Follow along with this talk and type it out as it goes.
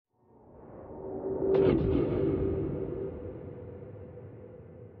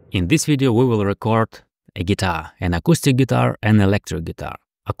In this video we will record a guitar, an acoustic guitar and electric guitar.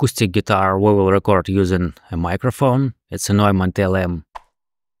 Acoustic guitar we will record using a microphone. It's a Neumann TLM.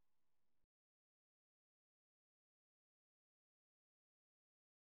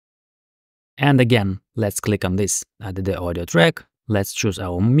 And again, let's click on this at the audio track. Let's choose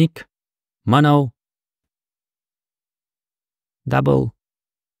our mic, mono, double,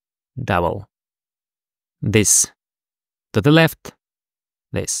 double. This to the left,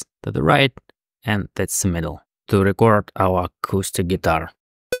 this to the right, and that's the middle to record our acoustic guitar.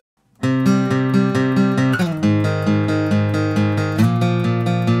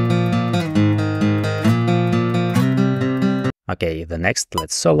 Okay, the next,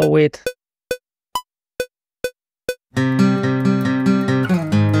 let's solo it.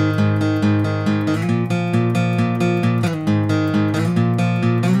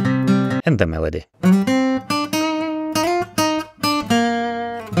 And the melody.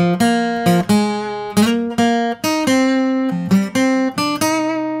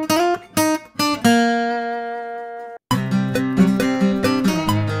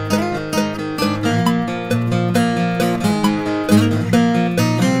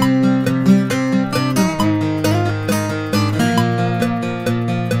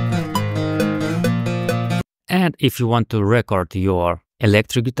 And if you want to record your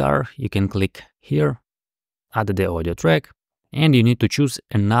electric guitar, you can click here, add the audio track, and you need to choose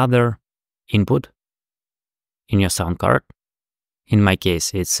another input in your sound card. In my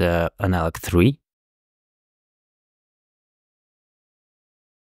case, it's an LX3.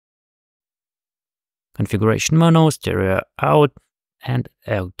 Configuration mono, stereo out, and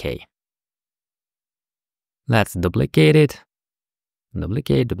OK. Let's duplicate it.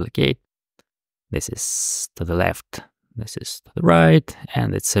 Duplicate. This is to the left. This is to the right,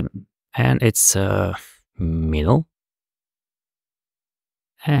 and it's middle.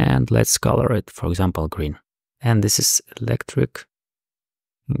 And let's color it, for example, green. And this is electric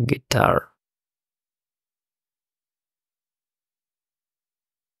guitar.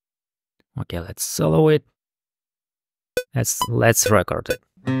 Okay, let's solo it. Let's record it.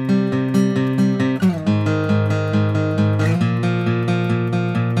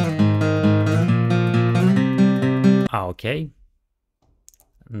 Okay,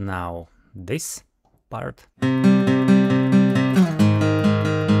 now this part.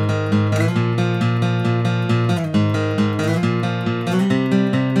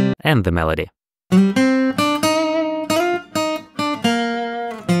 And the melody.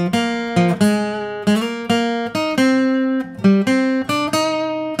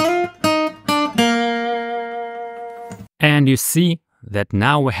 And you see that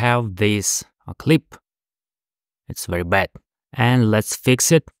now we have this clip. It's very bad. And let's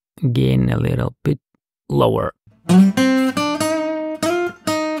fix it. Gain a little bit lower.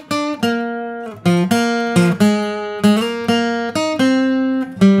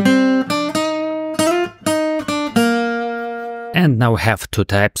 And now we have two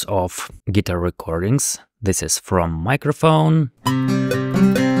types of guitar recordings. This is from microphone.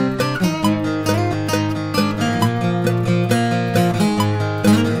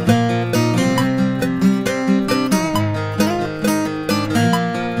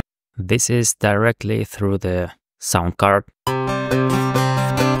 This is directly through the sound card.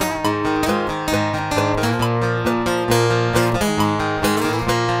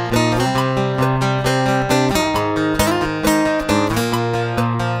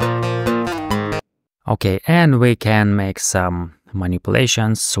 Okay, and we can make some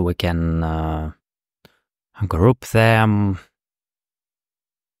manipulations, so we can group them,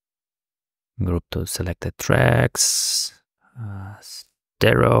 group to selected tracks,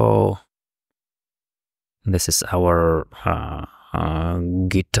 stereo. This is our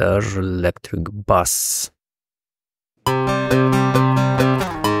guitar electric bass.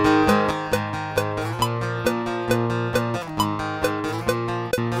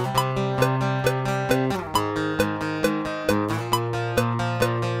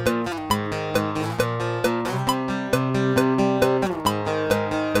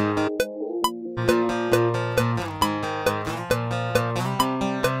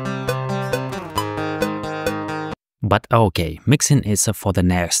 But okay, mixing is for the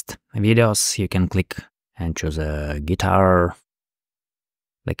next videos. You can click and choose a guitar.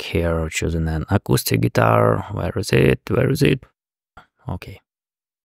 Like here, choosing an acoustic guitar. Where is it? Okay.